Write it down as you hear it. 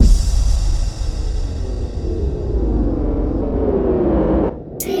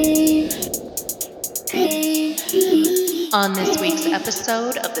On this week's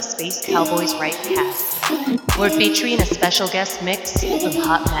episode of the Space Cowboys Right Cast, we're featuring a special guest mix from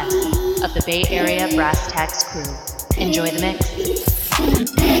Hot Mess of the Bay Area Brass Tacks crew. Enjoy the mix.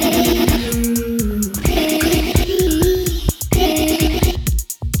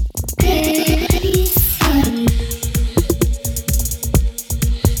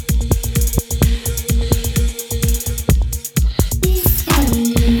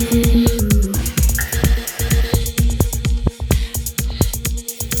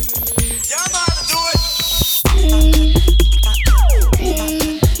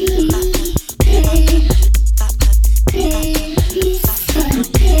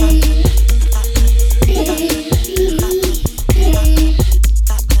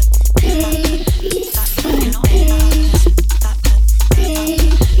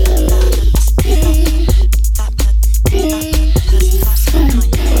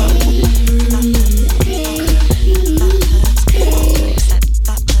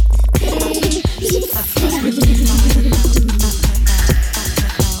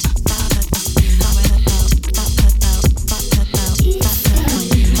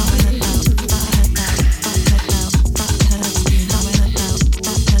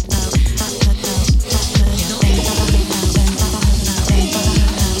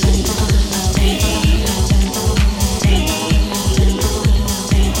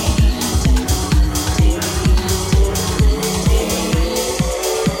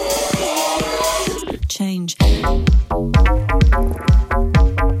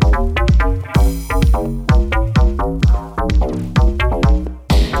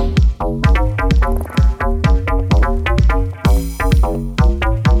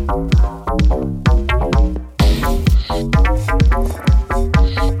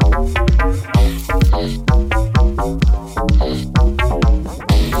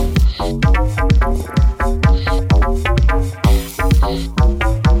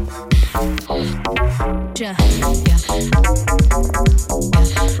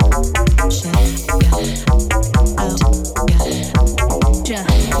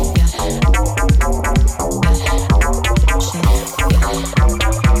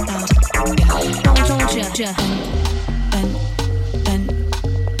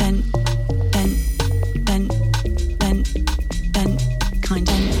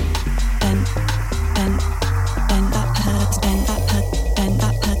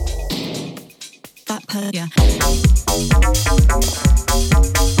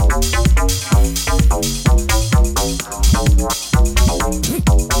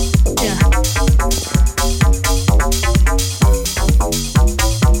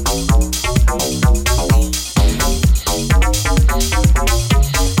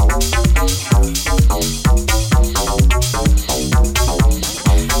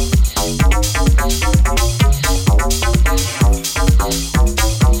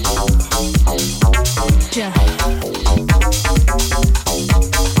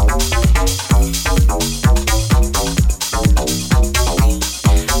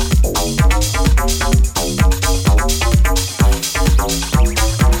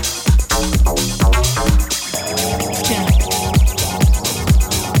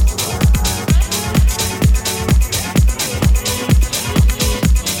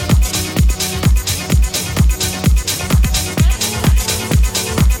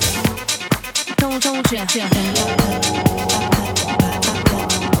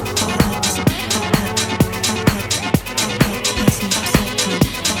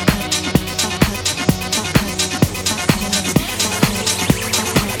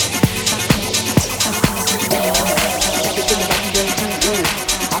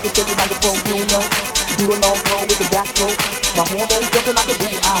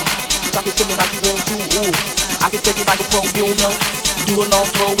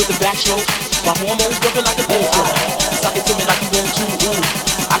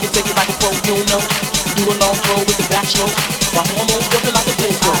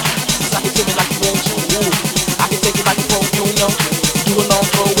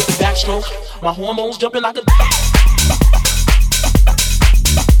 My hormones jumping like a break.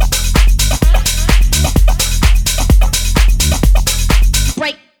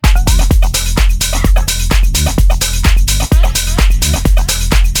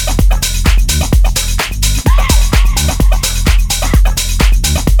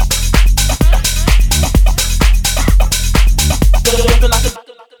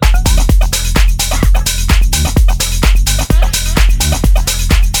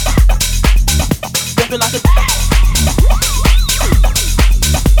 Jumping like a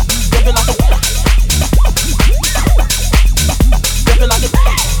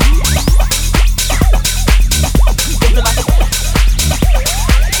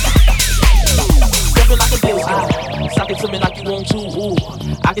Ooh,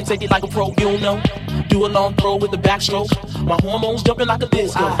 I can take it like a pro, you know. Do a long throw with the backstroke. My hormones jumping like a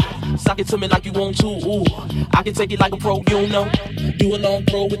disco. Sock it to me like you want to. Ooh, I can take it like a pro, you know. Do a long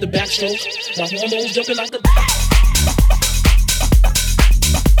throw with the backstroke. My hormones jumping like a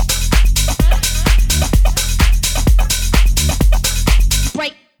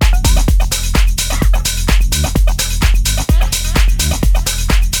break.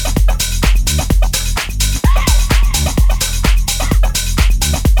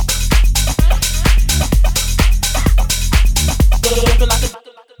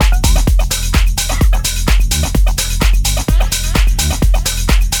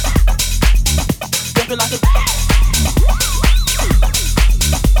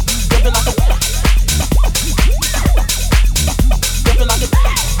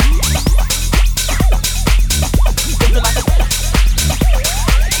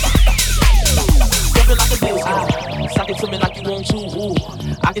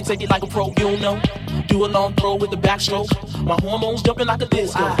 Take it like a pro, you know. Do a long throw with the backstroke. My hormones jumping like a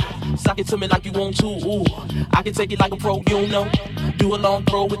disco. Sock it to me like you want to. Ooh, I can take it like a pro, you know. Do a long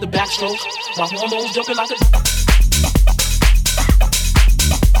throw with the backstroke. My hormones jumping like a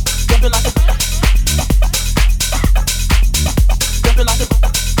jumping like a jumping like a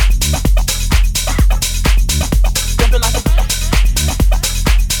jumping like a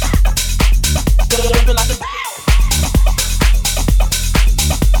jumping like a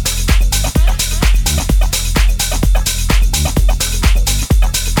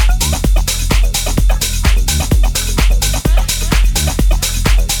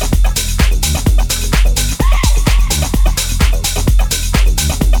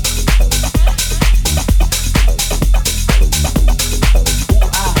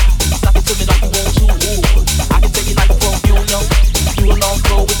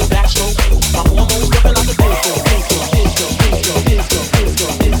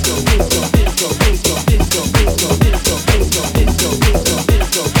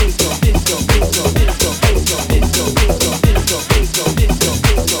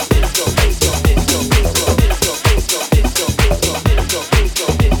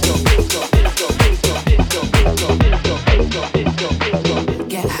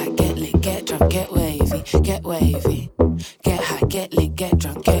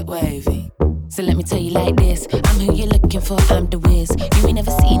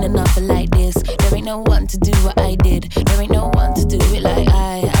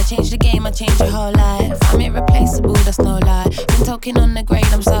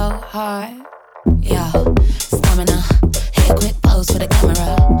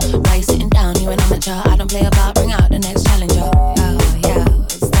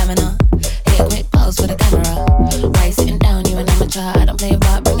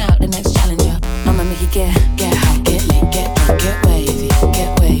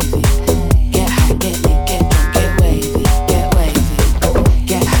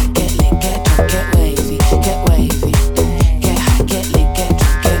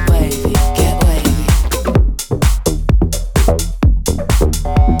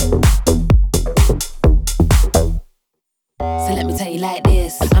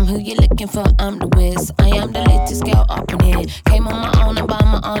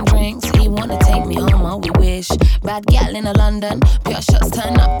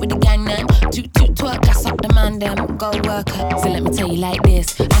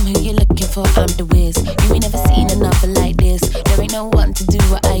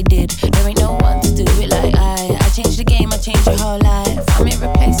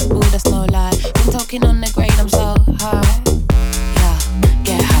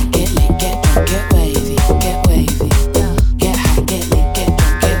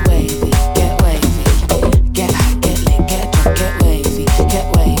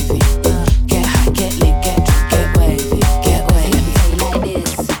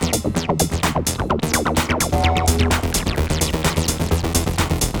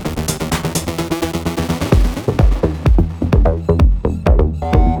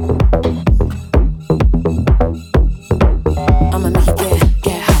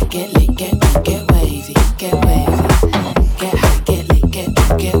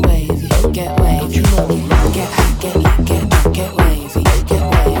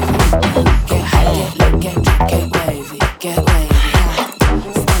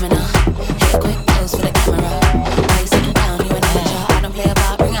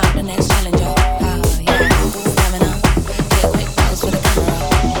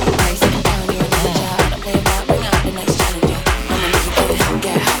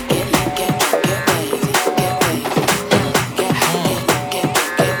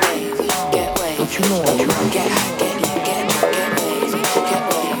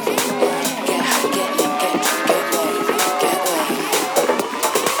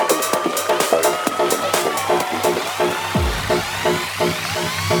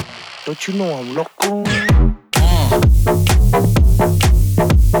Don't you know I'm loco?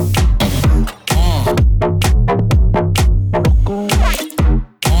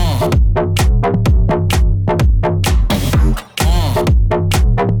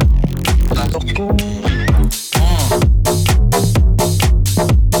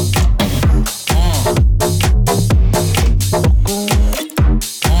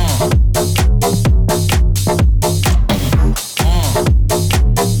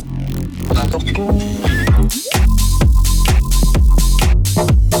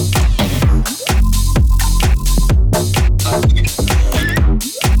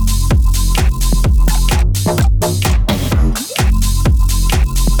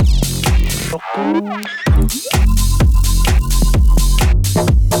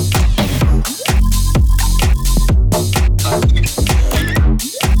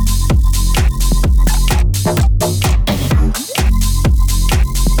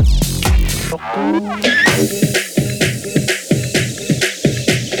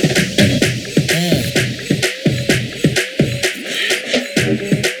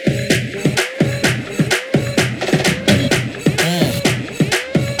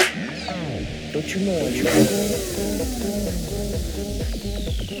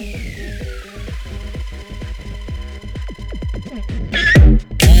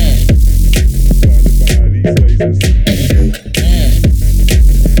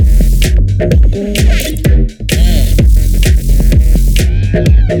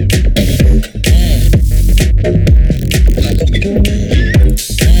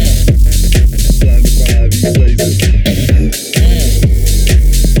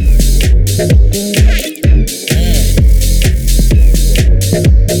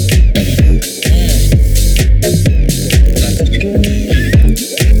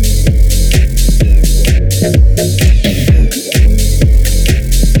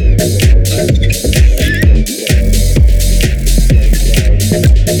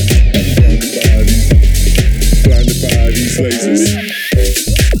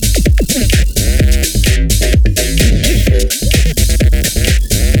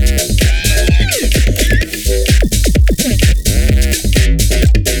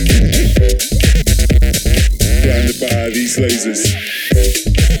 Blinded by these lasers.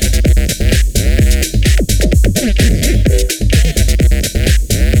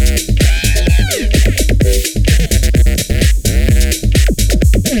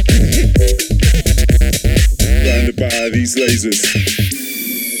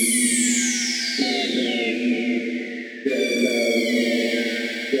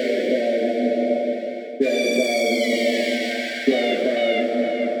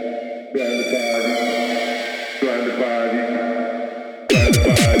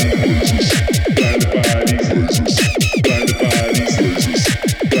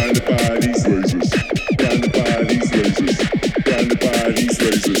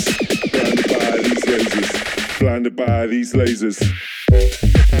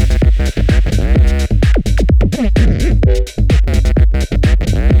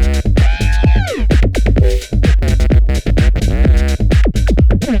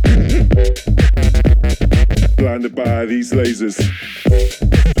 Blinded by these lasers.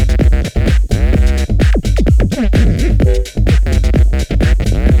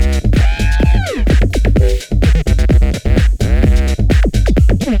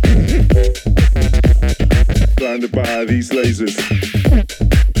 Blinded by these lasers.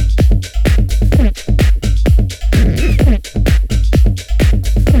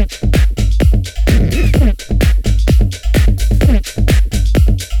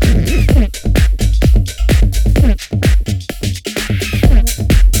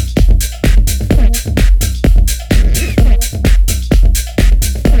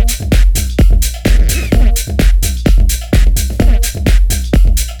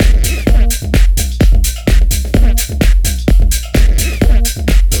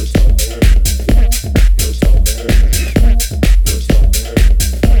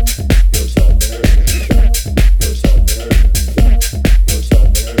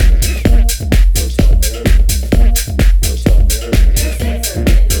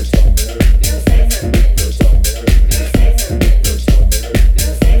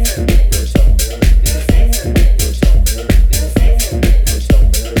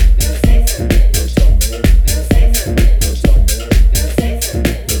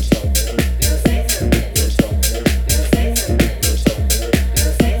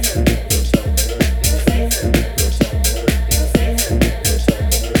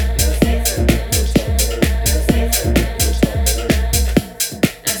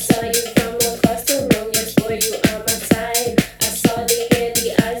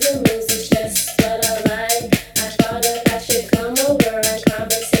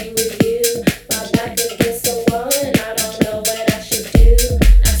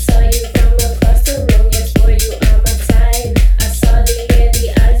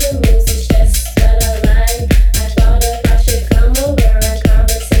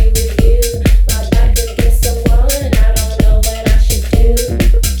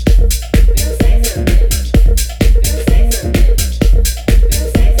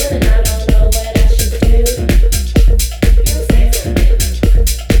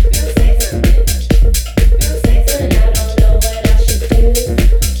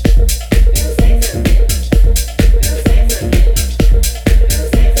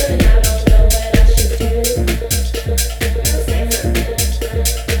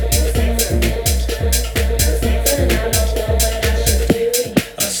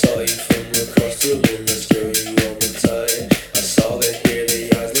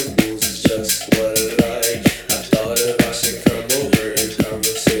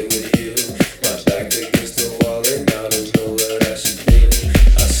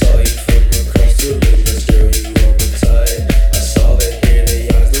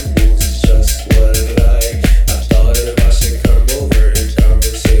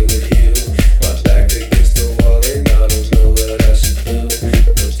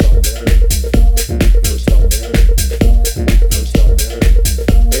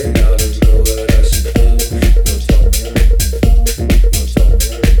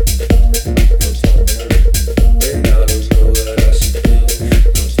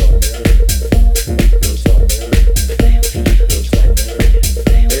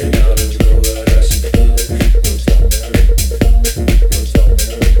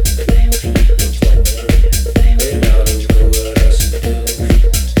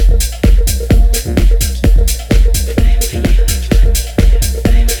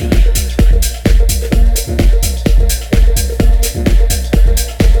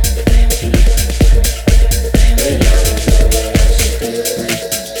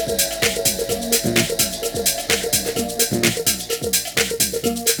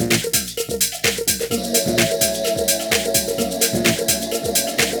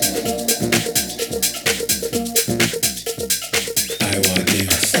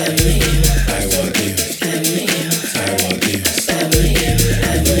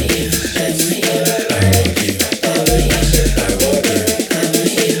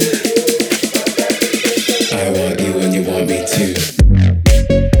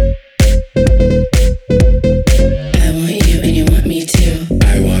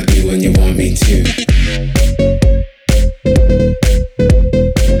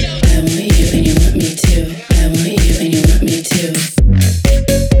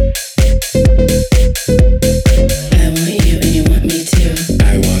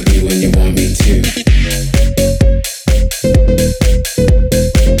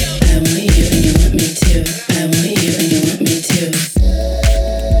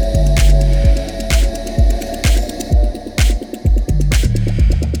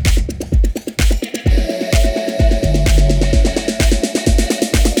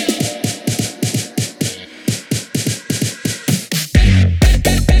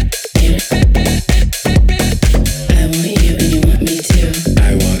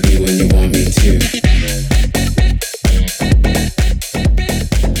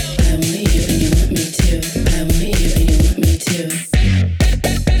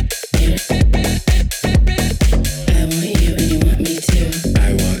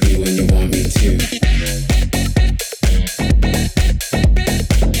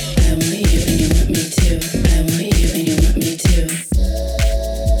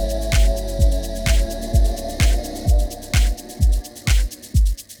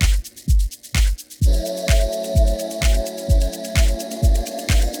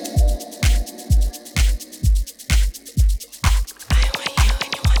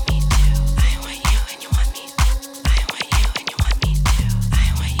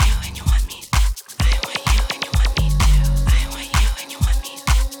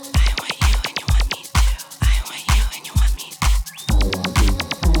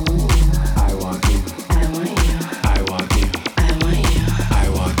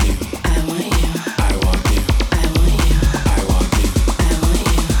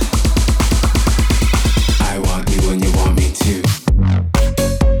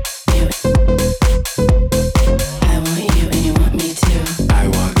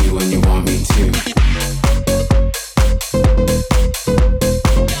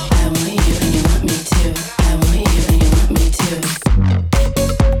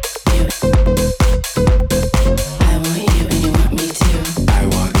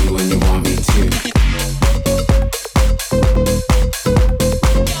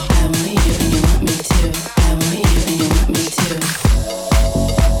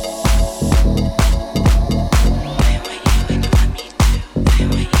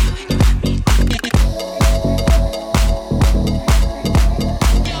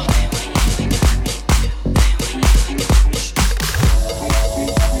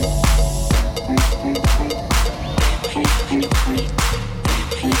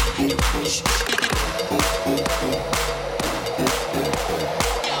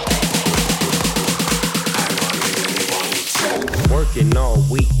 working all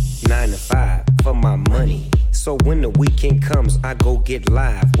week, 9 to 5 for my money. So when the weekend comes, I go get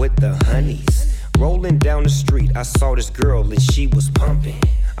live with the honeys. Rolling down the street, I saw this girl and she was pumping.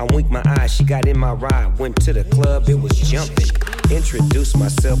 I winked my eye, she got in my ride. Went to the club, it was jumping. Introduced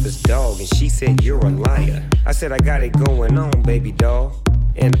myself as Dog and she said, you're a liar. I said, I got it going on, baby doll,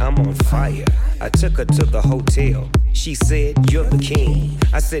 and I'm on fire. I took her to the hotel. She said, you're the king.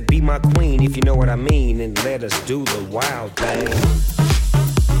 I said, be my queen if you know what I mean, and let us do the wild thing.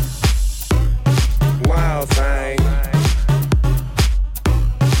 Wild thing.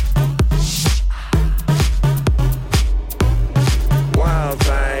 Wild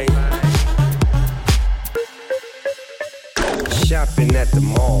thing. Shopping at the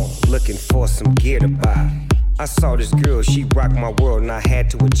mall, looking for some gear to buy. I saw this girl, she rocked my world, and I had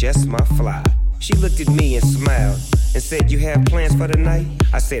to adjust my fly. She looked at me and smiled and said, you have plans for the night?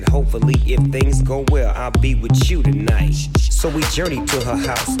 I said, hopefully if things go well, I'll be with you tonight. So we journeyed to her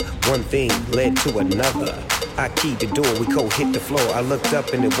house, one thing led to another. I keyed the door, we hit the floor. I looked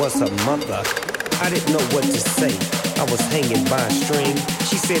up and it was her mother. I didn't know what to say, I was hanging by a string.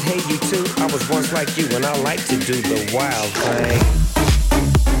 She said, hey you too, I was once like you and I like to do the wild thing.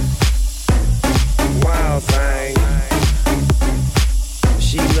 Wild thing.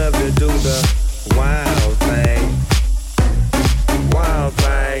 She loved to do the wild thing. Wild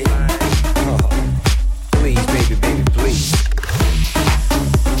thing. Oh, please, baby, baby, please.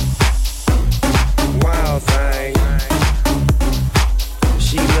 Wild thing.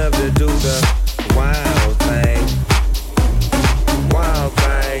 She loved to do the wild thing. Wild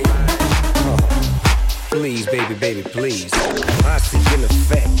thing. Oh, please, baby, baby, please. I see in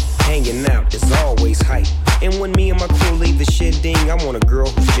effect, hanging out is always hype. And when me and my crew leave the shit ding, I want a girl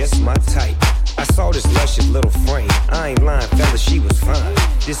who's just my type. I saw this luscious little frame. I ain't lying, fella, she was fine.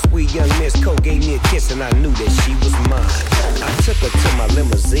 This sweet young Miss Co gave me a kiss and I knew that she was mine. I took her to my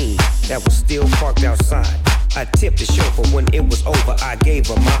limousine that was still parked outside. I tipped the chauffeur when it was over, I gave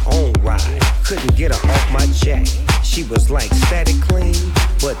her my own ride. Couldn't get her off my jack. She was like static clean,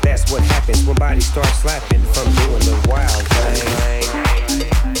 but that's what happens when bodies start slapping from doing the wild thing.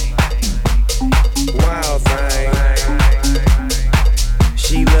 Wild thing.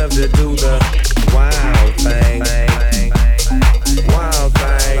 She loved to do the wild thing. Wild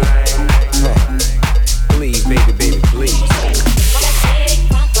thing. Oh, please, baby, baby, please.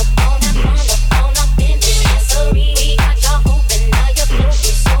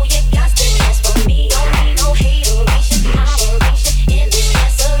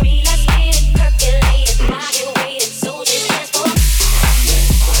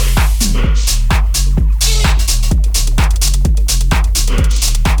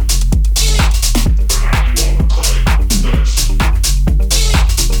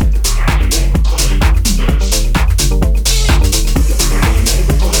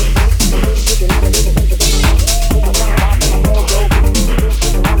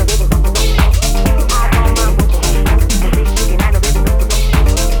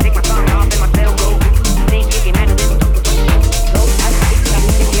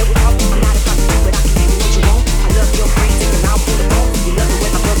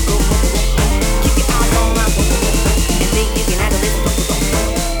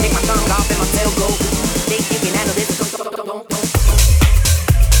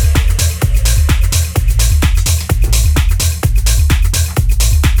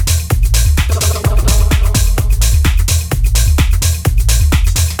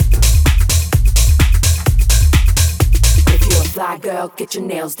 Get your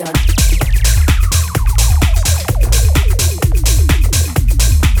nails done.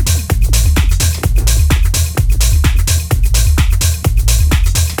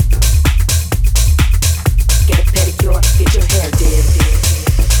 Get a pedicure, get your hair did.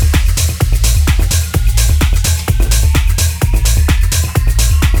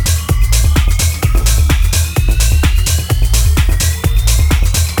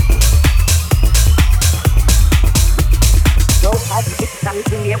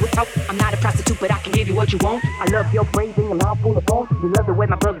 I'm not a prostitute, but I can give you what you want. I love your brains and your mouth full of bone. You love the way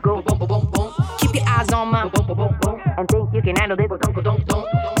my blood goes. Boom, boom, boom, boom. Keep your eyes on my boom, boom, boom, boom. And think you can handle this. Don't, don't, don't.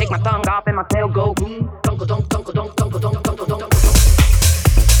 Take my tongue off and my tail go. Don't, don't, don't, don't, don't, don't, don't, don't, don't.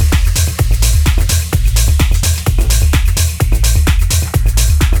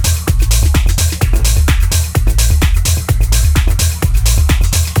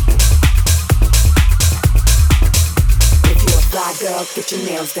 Girl, get your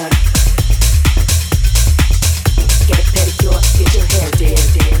nails done. Get a pedicure, get your hair did.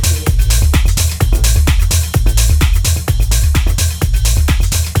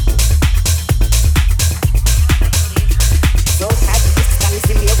 So happy.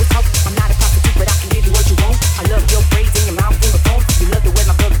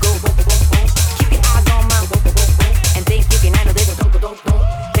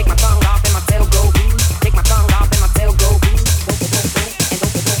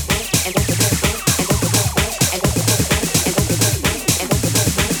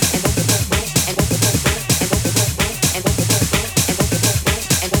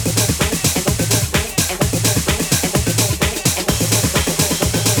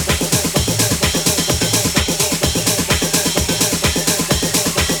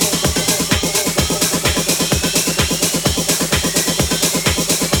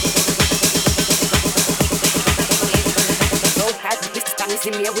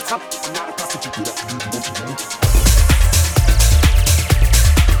 in here with some.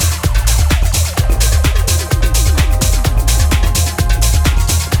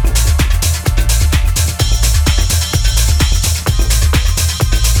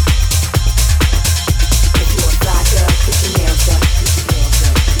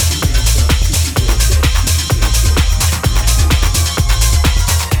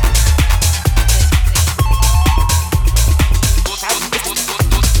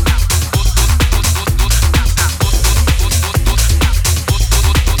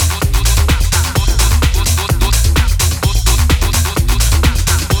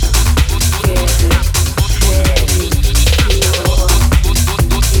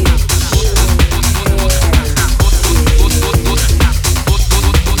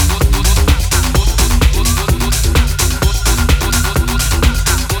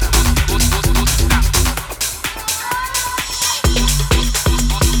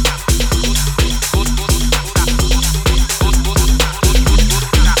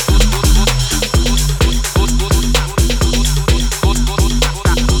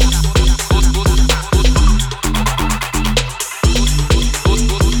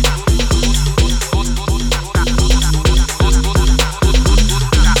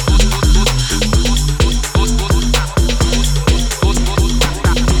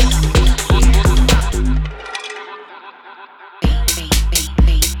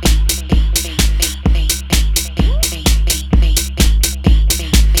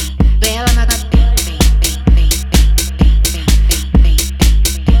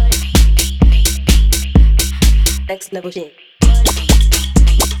 Next level shit.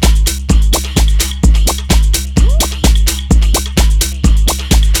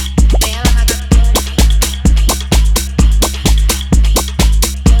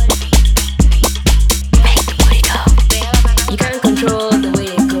 You can't control the way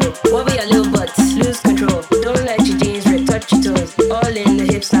it goes. Wobble your little butts, lose control. Don't let your jeans rip, touch your toes. All in the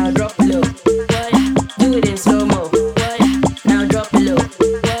hips now, drop low. Do it in slow mo. Now drop it low.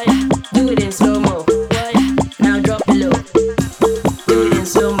 Do it in slow mo. Now drop it low. Do it in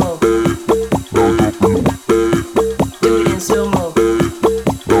slow mo. Do it in slow mo.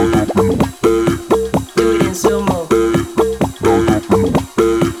 Do it in slow mo.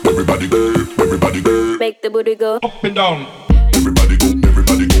 Everybody go, everybody go. Make the booty go. Up and down. Everybody go,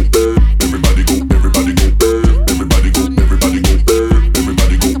 everybody go. Everybody go, everybody go. Everybody go, everybody go.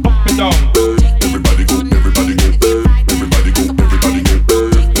 Everybody go, up and down. Everybody go, everybody go. Everybody go, everybody go.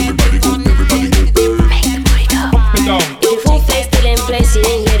 Everybody go, everybody go. Up and down. If your friends stay still in place, you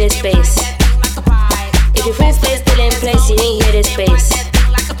didn't hear this bass. If your friends stay still in place, you didn't hear this bass.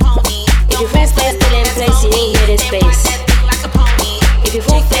 If your friends stay still in place, you didn't hear this bass. If your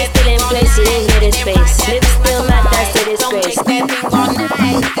friends stay still in place, you didn't hear this bass. Lips still mad, that's the disgrace. Don't take that thing all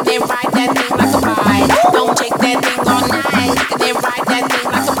night, and then ride that thing like a bike. Don't take that thing all night, and then ride that thing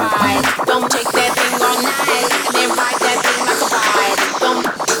like a bike. Don't take that thing all night, and then ride that thing like a bike. Don't.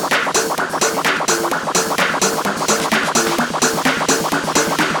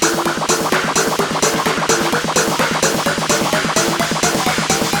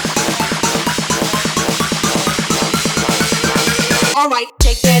 Alright,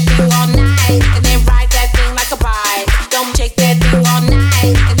 take that thing all night, and then ride that thing like a bike. Don't take that thing all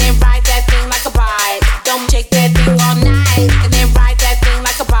night, and then ride that thing like a bike. Don't take that thing all night, and then ride that thing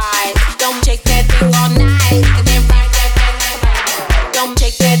like a bike. Don't take that thing all night, and then ride that thing like a bike. Don't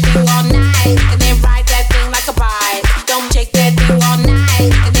take that thing all night, and then ride that thing like a bike. Don't take that thing all night,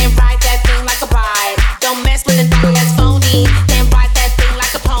 and then ride that thing like a bike. Don't mess with a thing that's phony, then ride that thing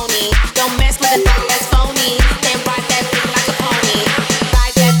like a pony. Don't mess with a thing that's phony, then ride that thing like a pony.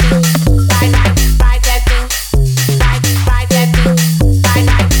 Ride that thing, ride that thing, ride that thing, ride that thing,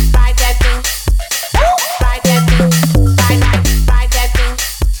 ride that thing, ride that thing, ride that thing,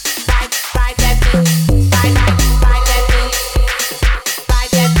 ride that thing,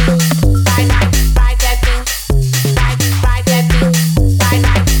 ride that thing, ride that thing, ride that thing, ride that thing, ride that thing,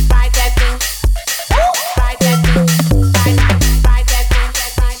 ride that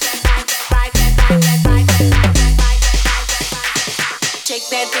Take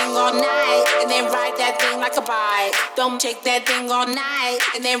that thing all night and then ride that thing like a bike. Don't take that thing all night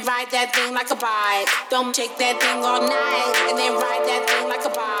and then ride that thing like a bike. Don't take that thing all night and then ride that thing like a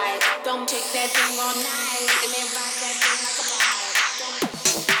bike. Don't take that thing all night and then ride that thing like a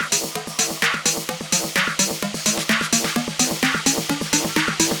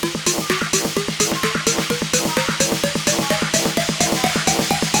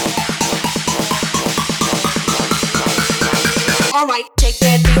Alright, take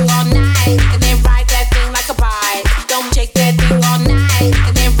that thing all night and then ride that thing like a bike. Don't take that thing all night.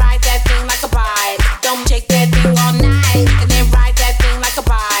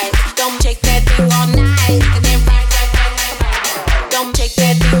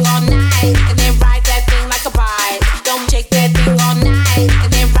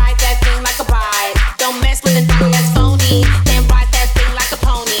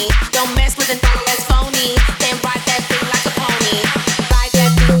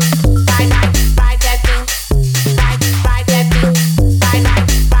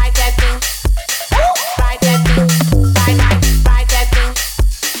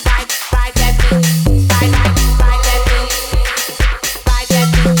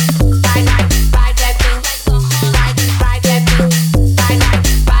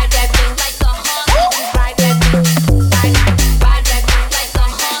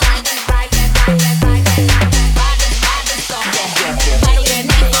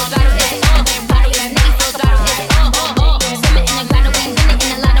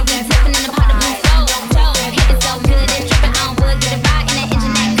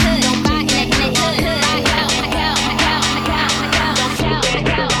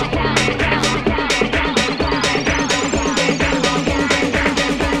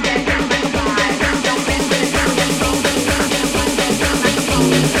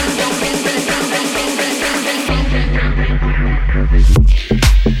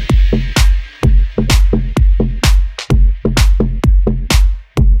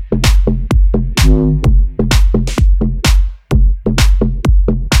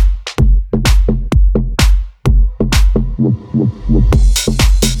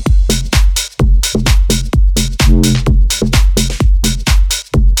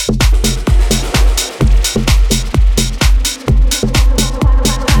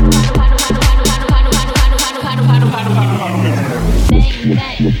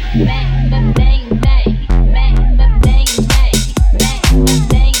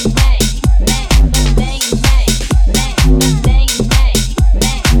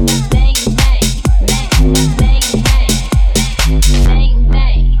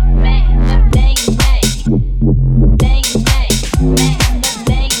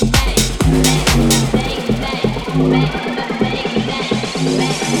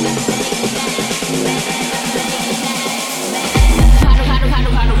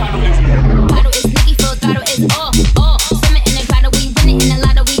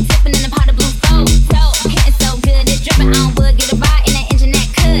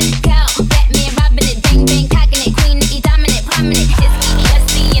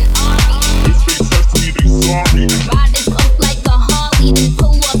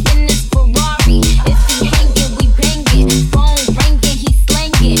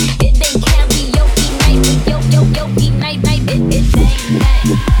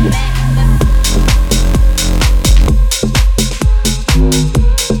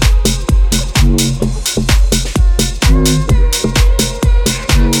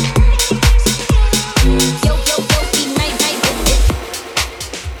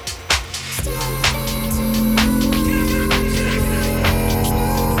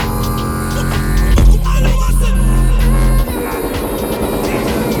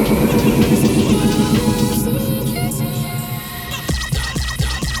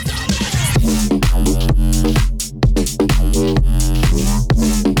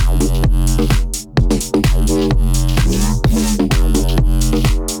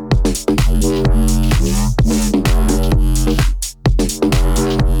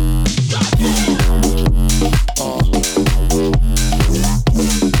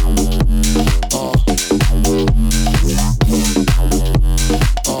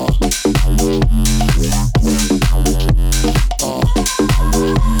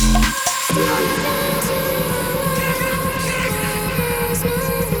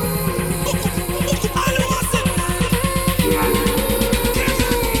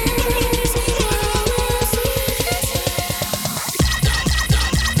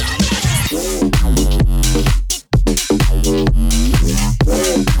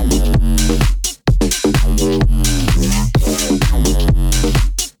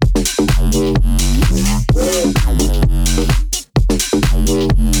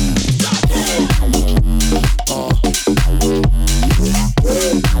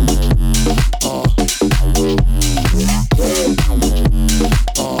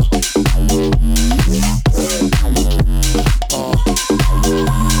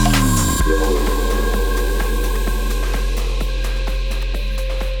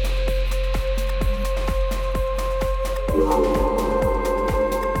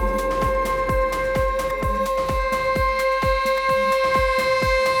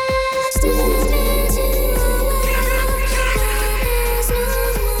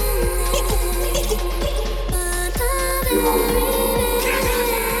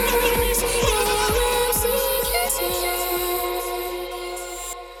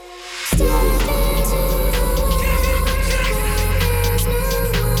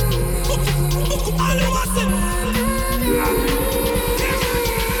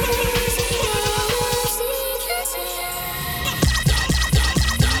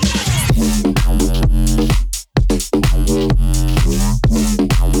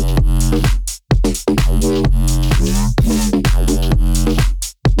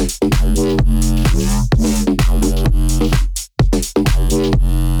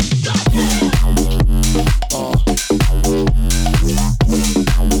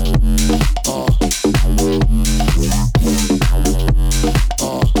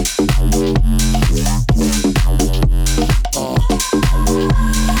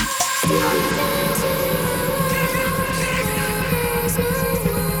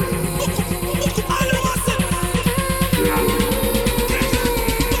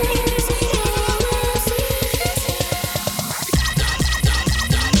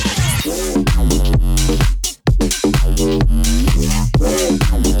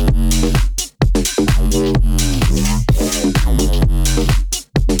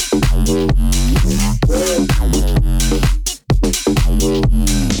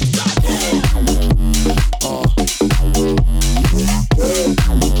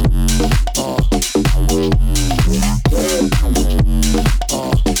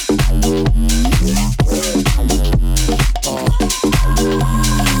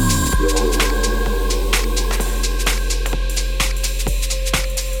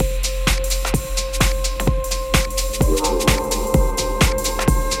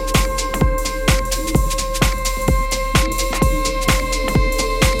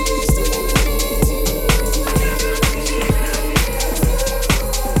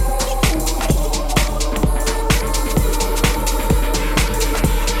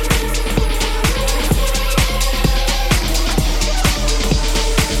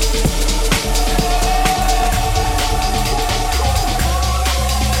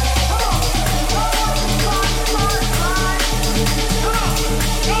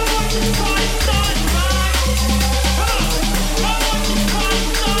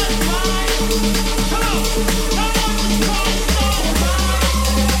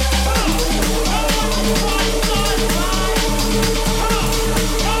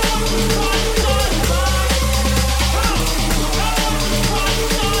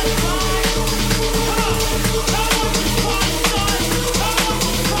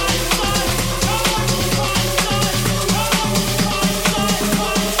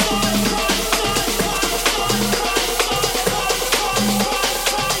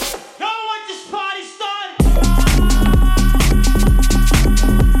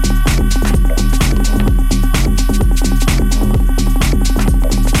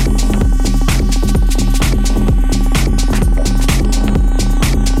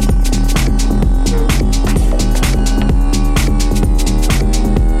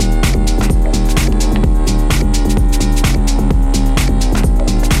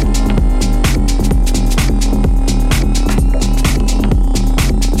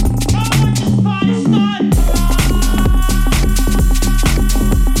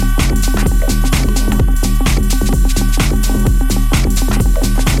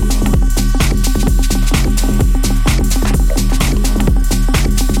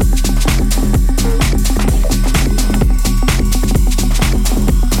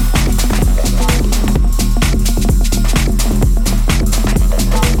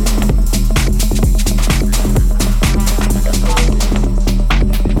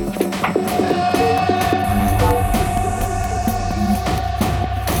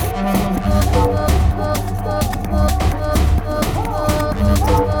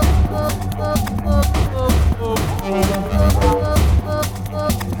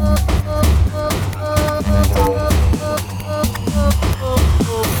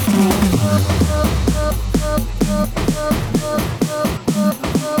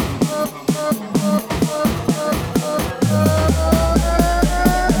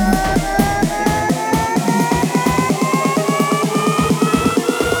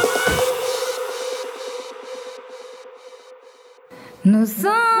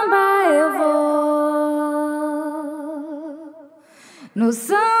 No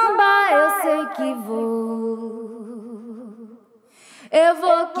samba eu sei que vou. Eu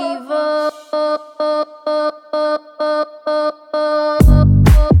vou que vou.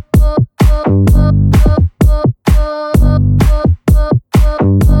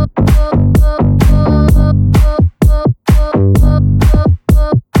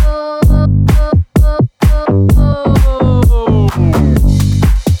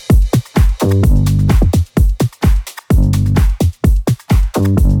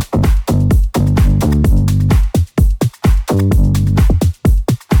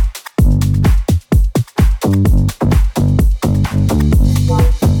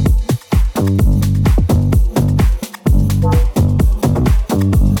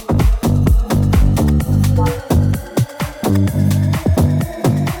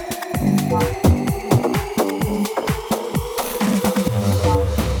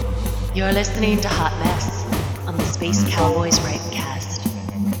 You're listening to Hot Mess on the Space Cowboys Rightcast.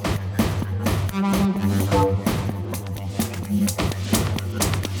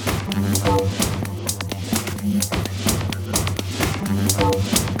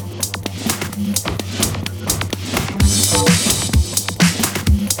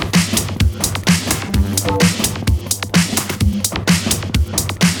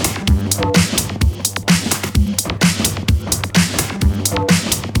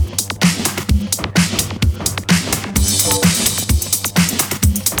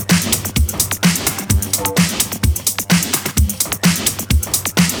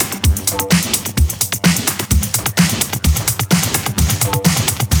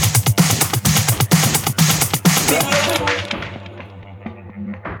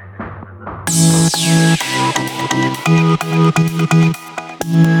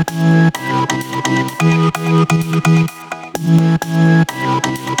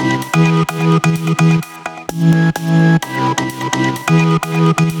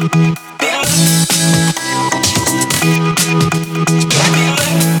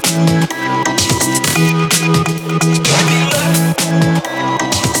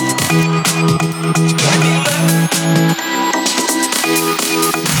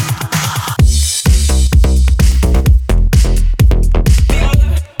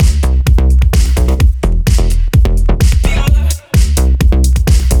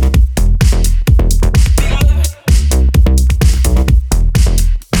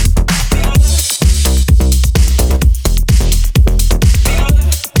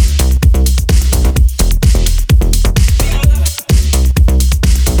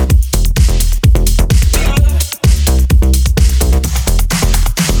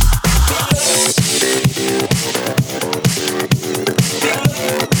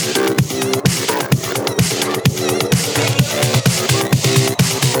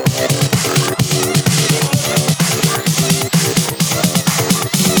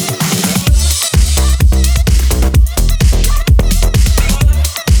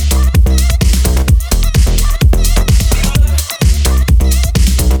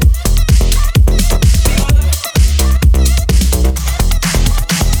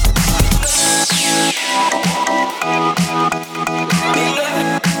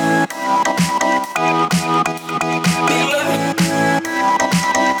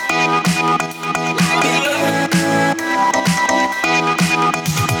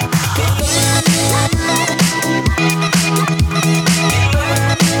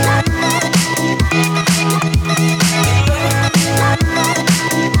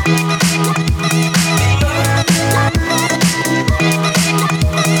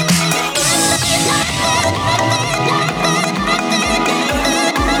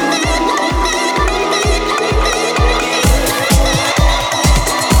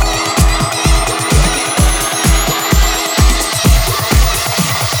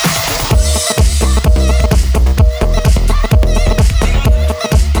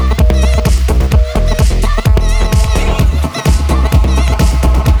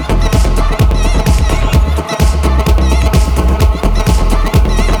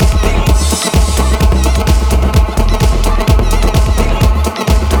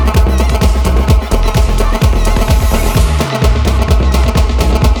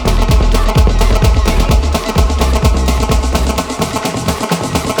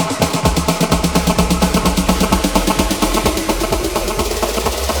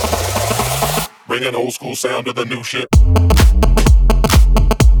 Bringing old school sound to the new shit.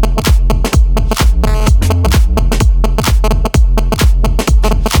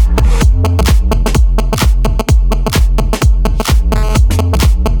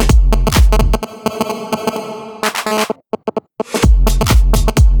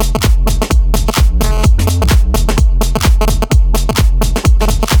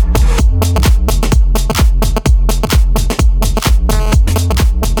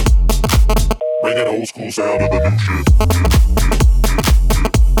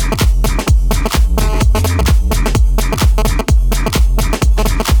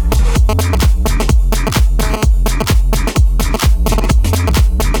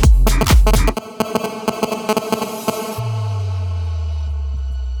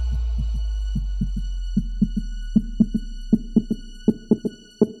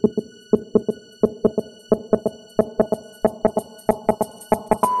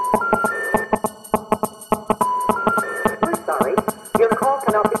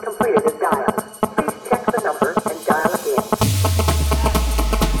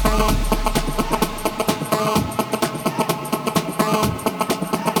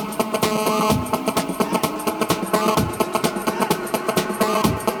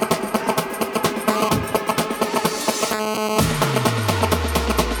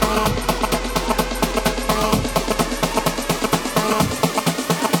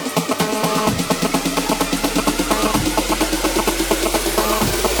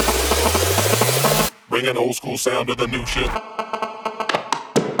 old school sound of the new shit.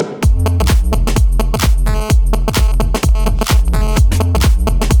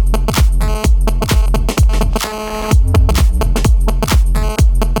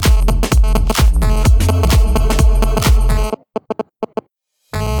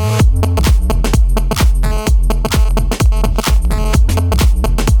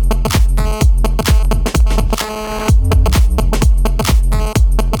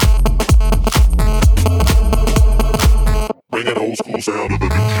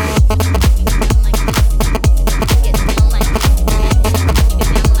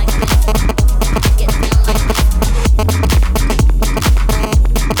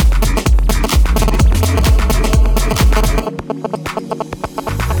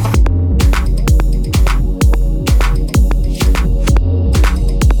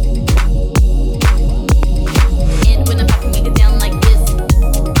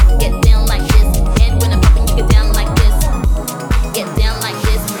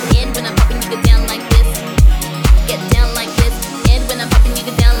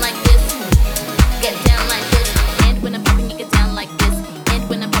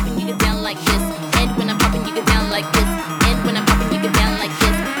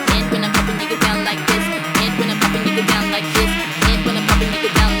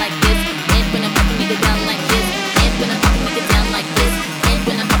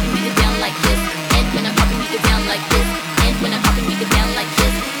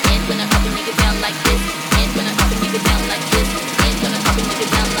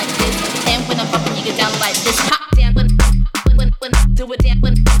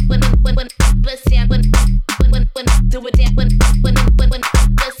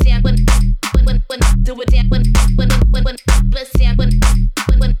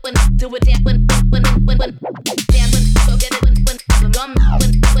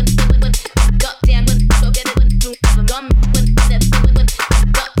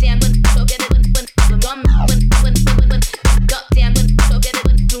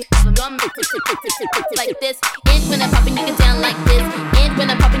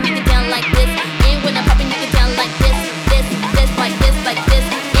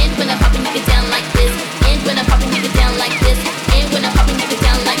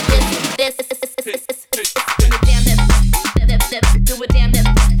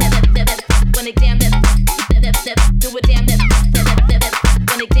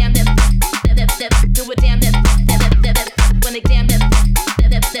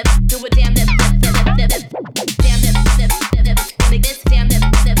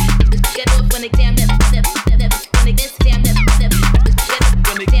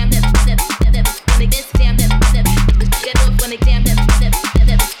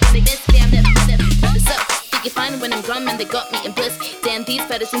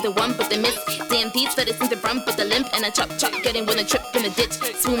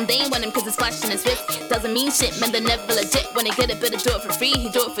 Shit, man, they never legit. When they get a bit of do it for free, he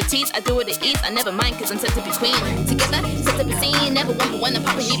do it for tease. I do it at ease, I never mind, cause I'm set to be queen. Together, set to be seen, never one for one. I'm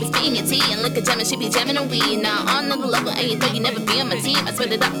popping, he be speaking your tea. And look at jamming, she be jamming on weed. Now on another level, and you know you never be on my team. I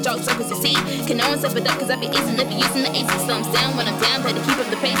spit it up, jog circles, you see. Can no one step it up, cause I be easing, never using the aces. So I'm down when I'm down, better keep up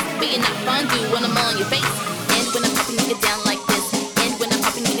the pace. Being not fun, do when I'm all on your face. And when I'm popping, you get down like this. And when I'm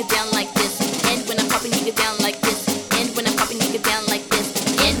popping, you get down like this. And when I'm popping, you get down like this. And when I'm popping, you get down like this.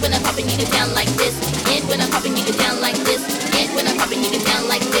 And when I'm popping, you get down like this. And when I'm popping, you get down like this. And when I'm popping, you get down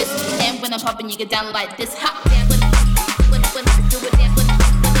like this. And when I'm popping, you get down like this. Hop down,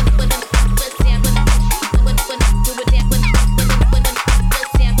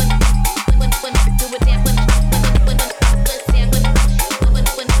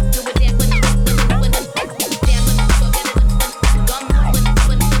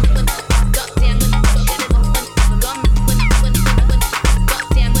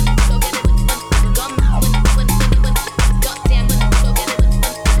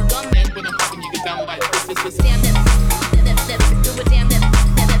 do it down, stand up, do it down.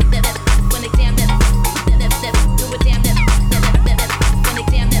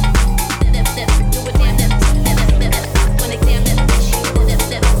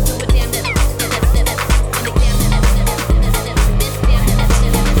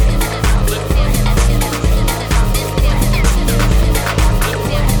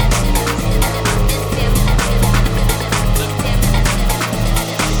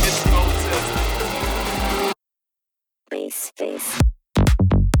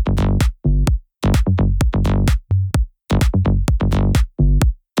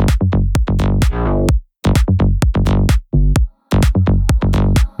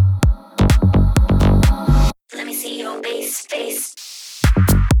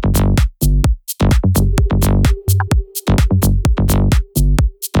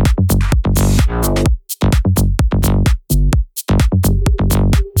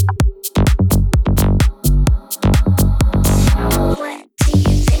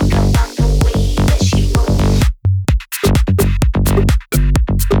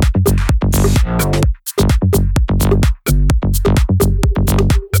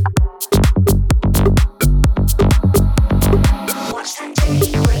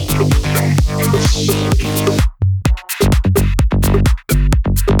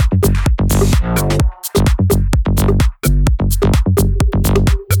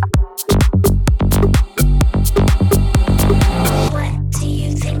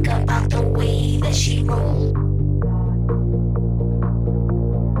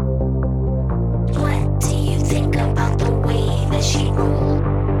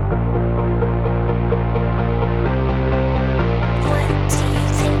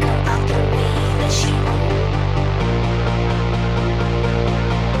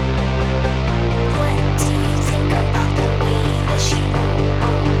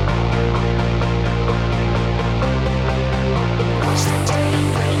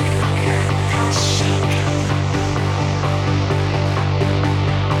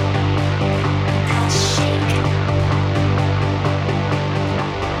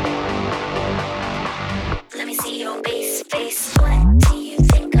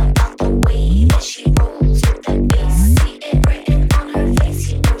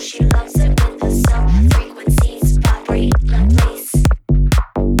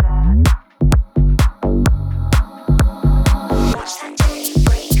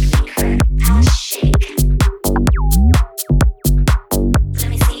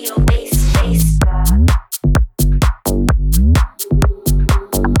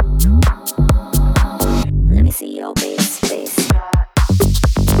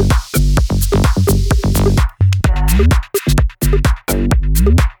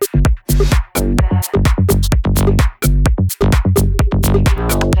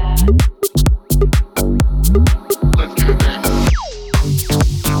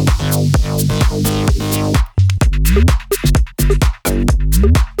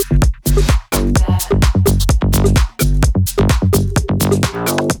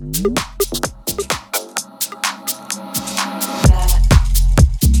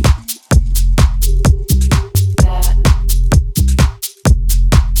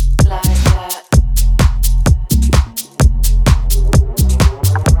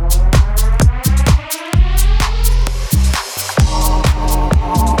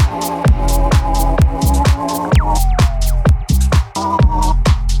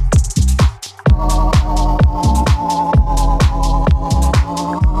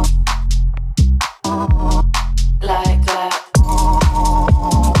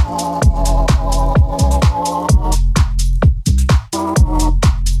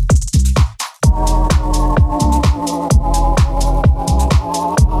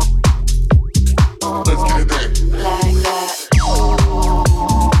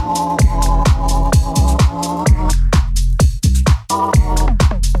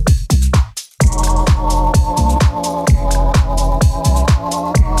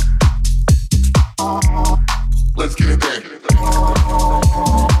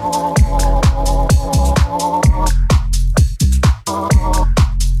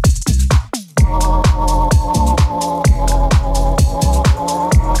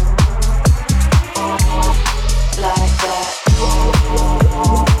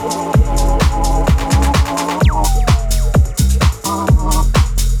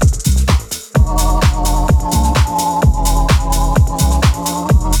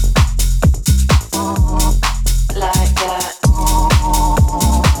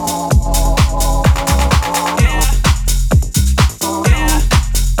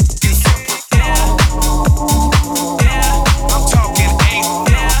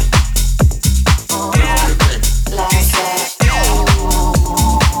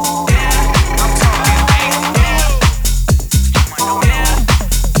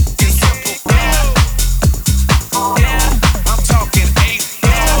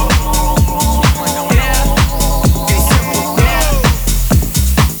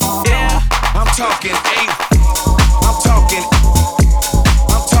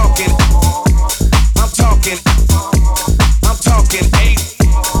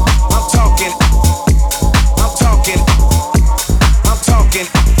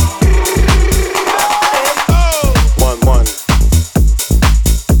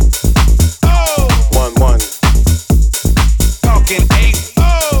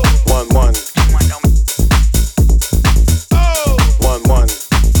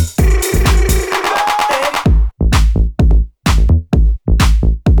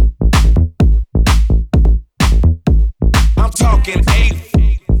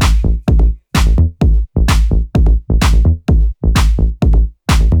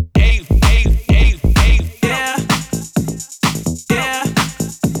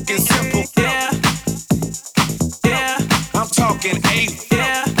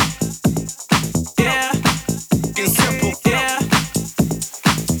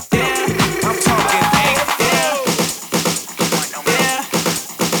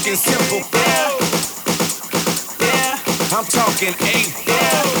 talking eight.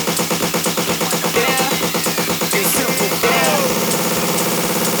 It's simple.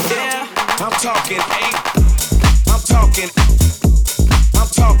 I'm talking eight. I'm talking. I'm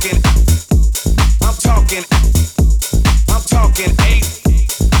talking. I'm talking. I'm talking.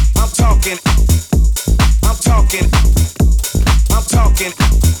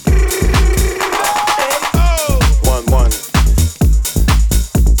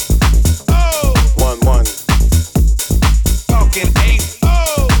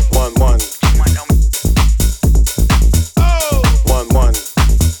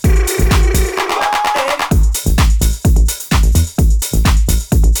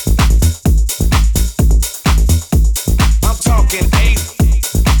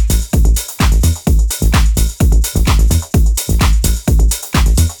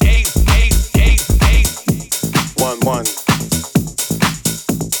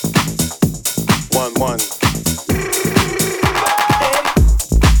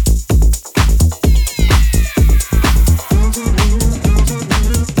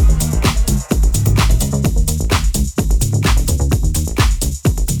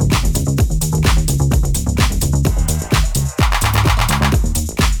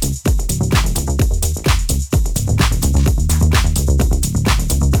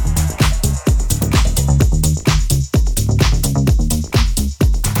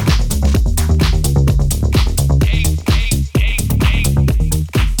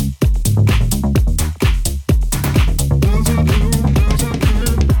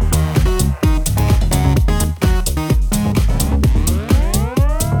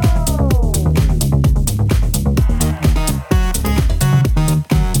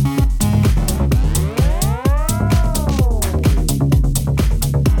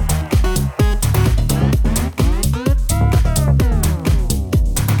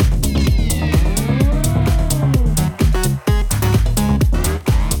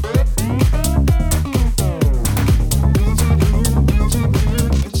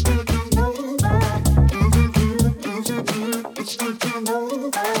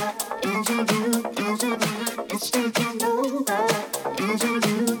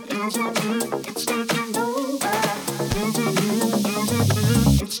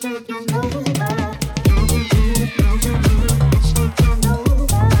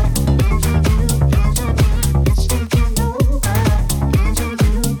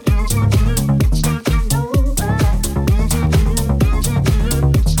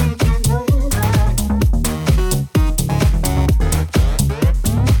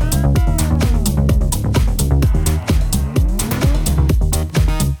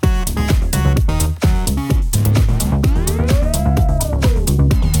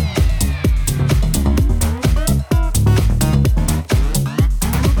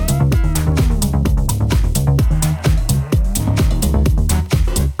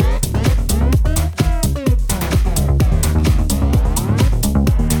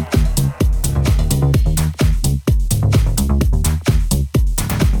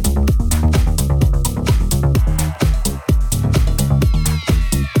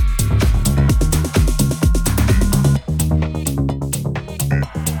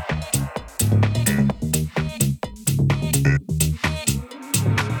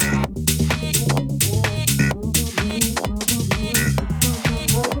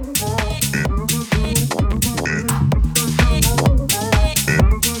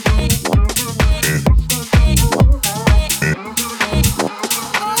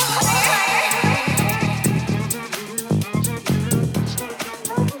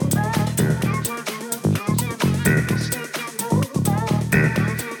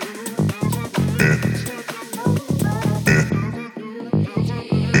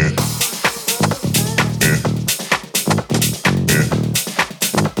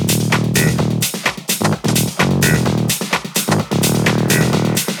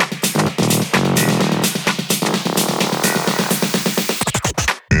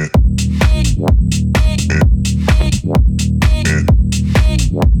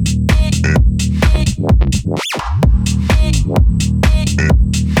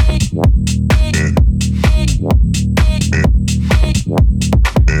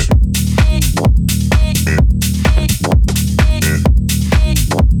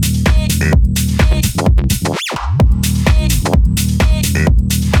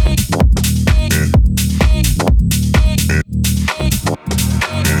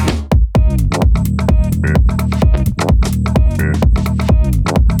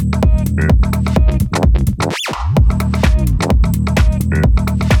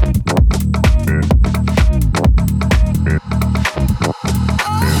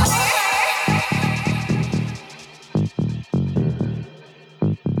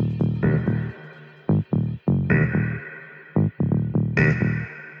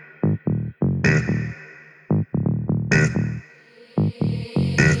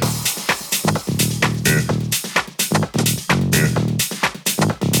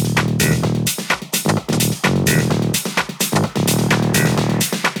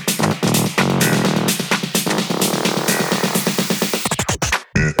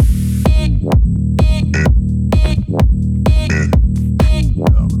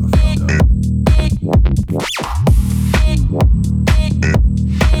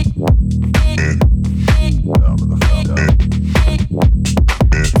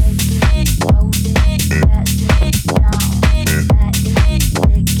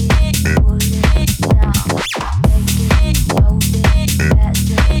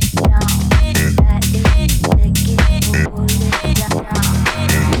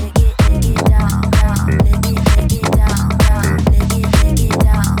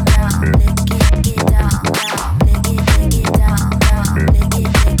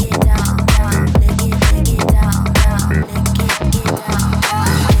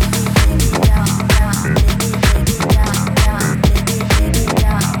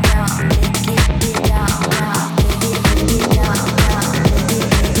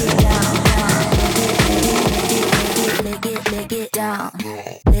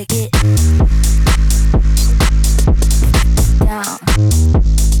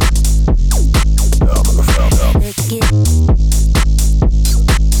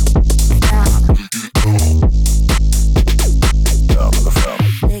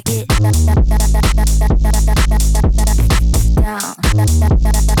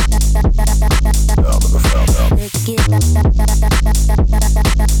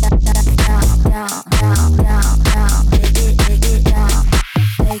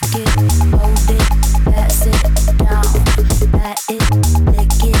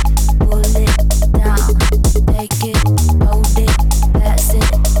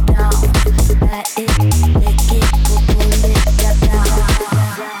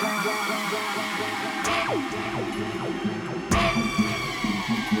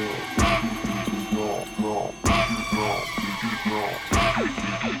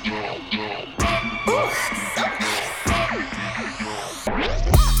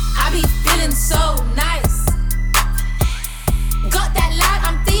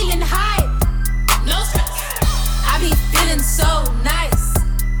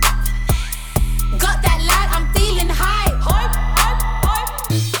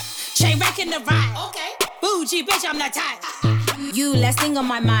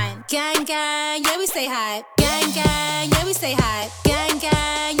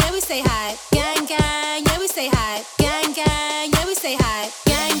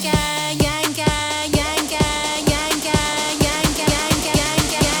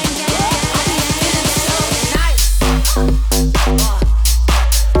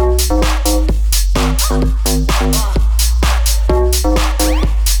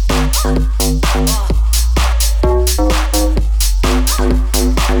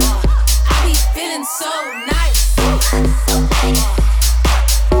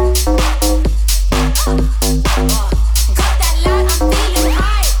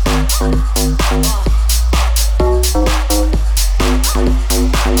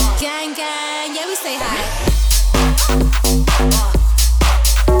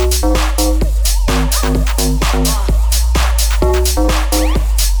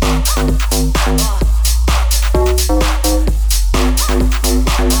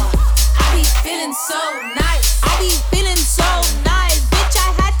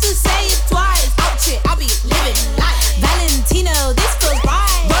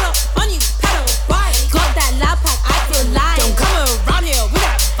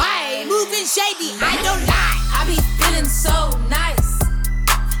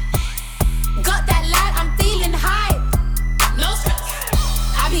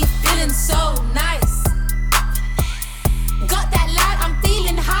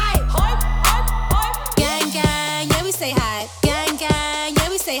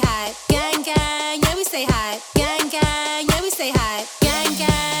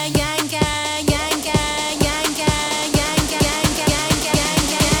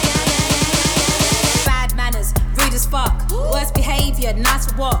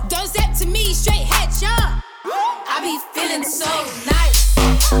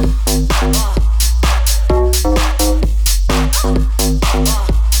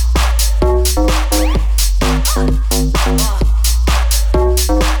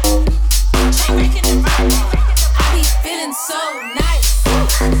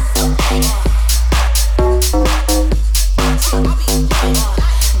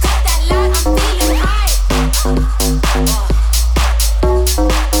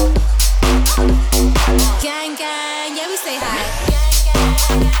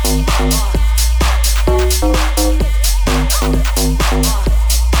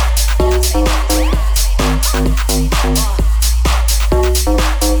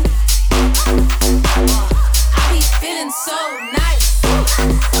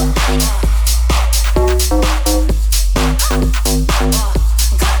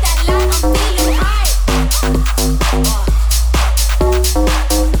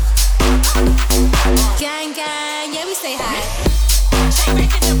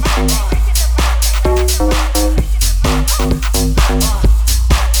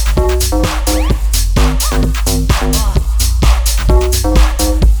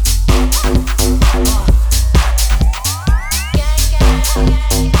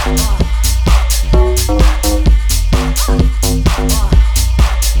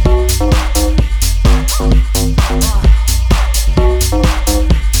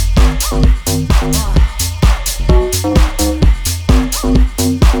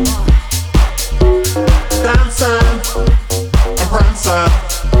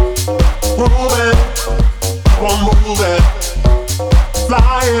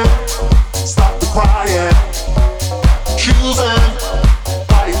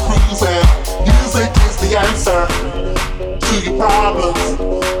 problems.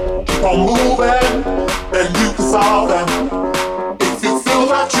 Keep on moving, then you can solve them. If you feel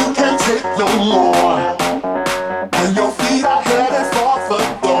that you can't take no more, and your feet are headed for the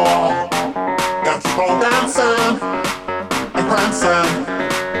door, then keep on dancing and prancing,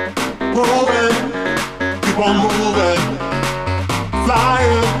 moving, keep on moving,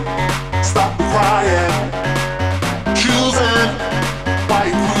 flying, stop the crying, choosing, why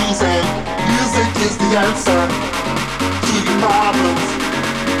you cruising. Music is the answer to your problems.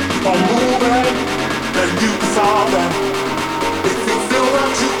 Keep on moving, then you can solve them. If you feel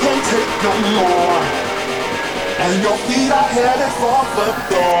that you can't take no more, and your feet are headed for the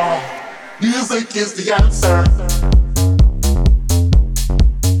door, music is the answer.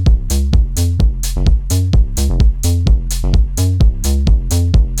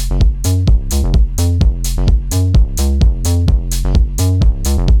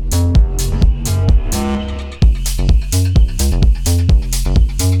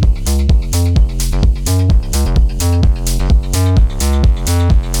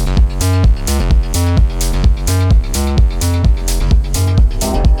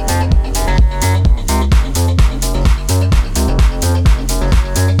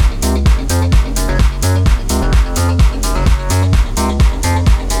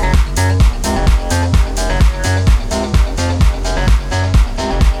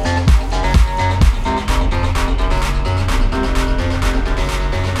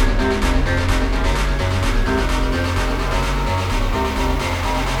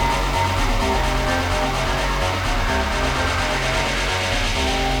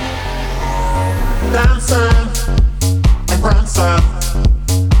 Dancing and prancing,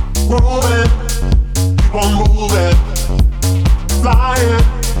 moving, keep on moving, flying,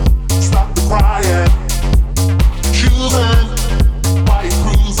 stop the crying, choosing, why you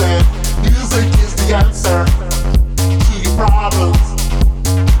cruising. Music is the answer to your problems.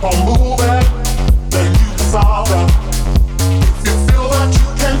 Keep on moving, then you can solve them. If you feel that you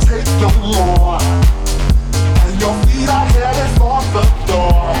can't take no more, and your feet are headed for the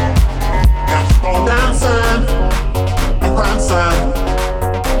door, keep on dancing and prancing,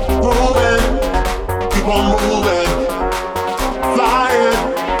 moving, keep on moving, flying,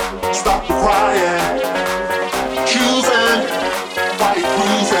 stop the crying, choosing, why you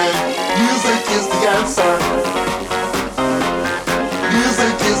cruising. Music is the answer.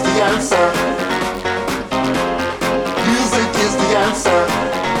 Music is the answer. Music is the answer.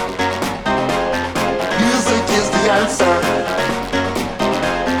 Music is the answer.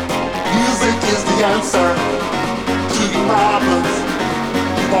 Music is the answer to your problems.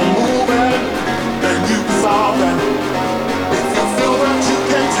 Keep on moving, then you can solve them. If you feel that you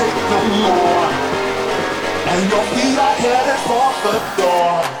can't take no more, and your feet are headed for the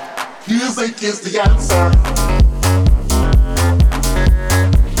door, music is the answer.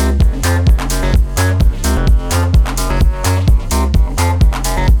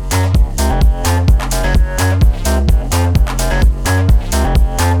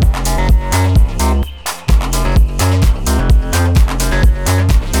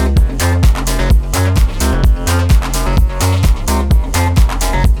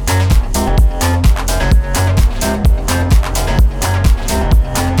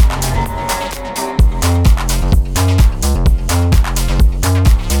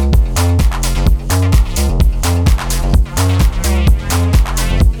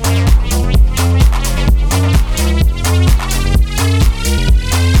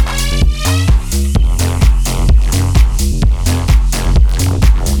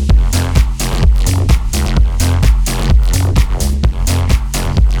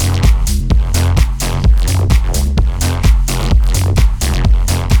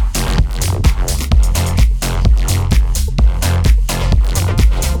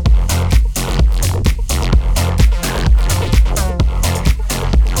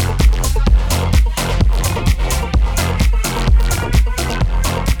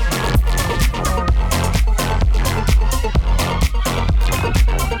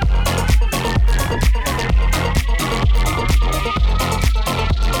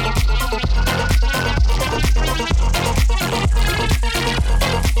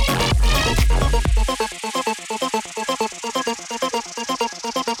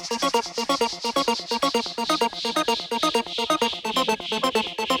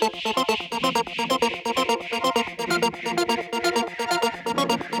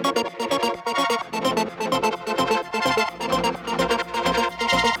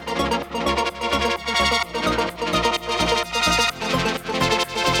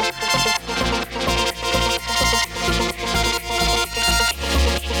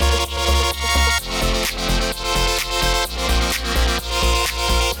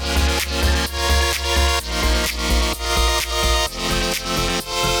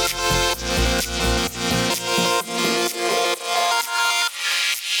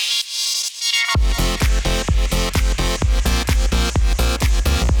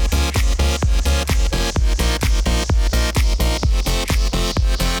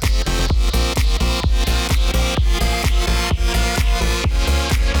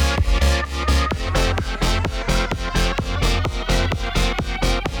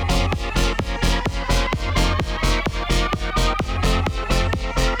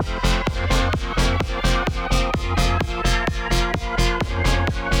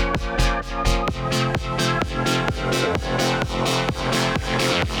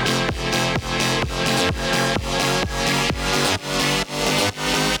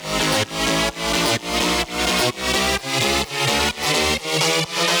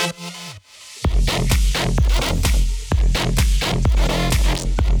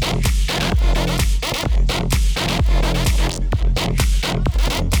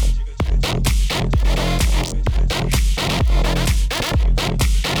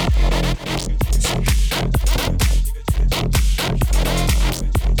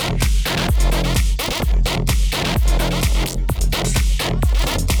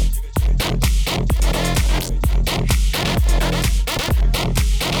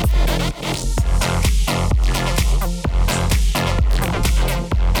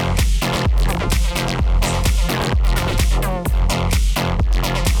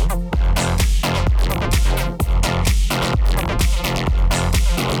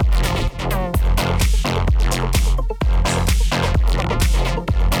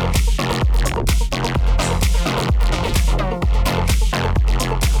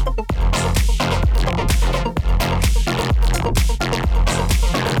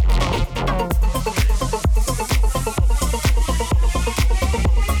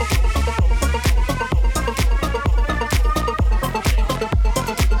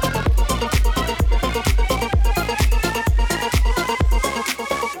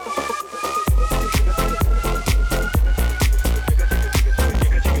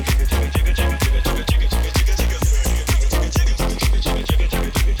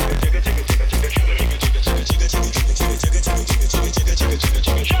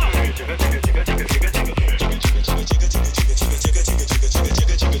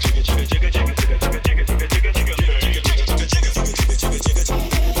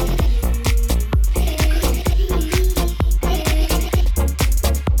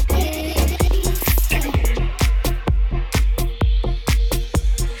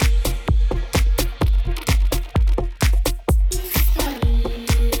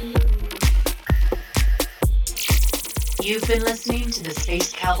 You've been listening to the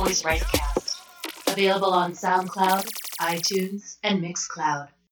Space Cowboys Rightcast, available on SoundCloud, iTunes, and Mixcloud.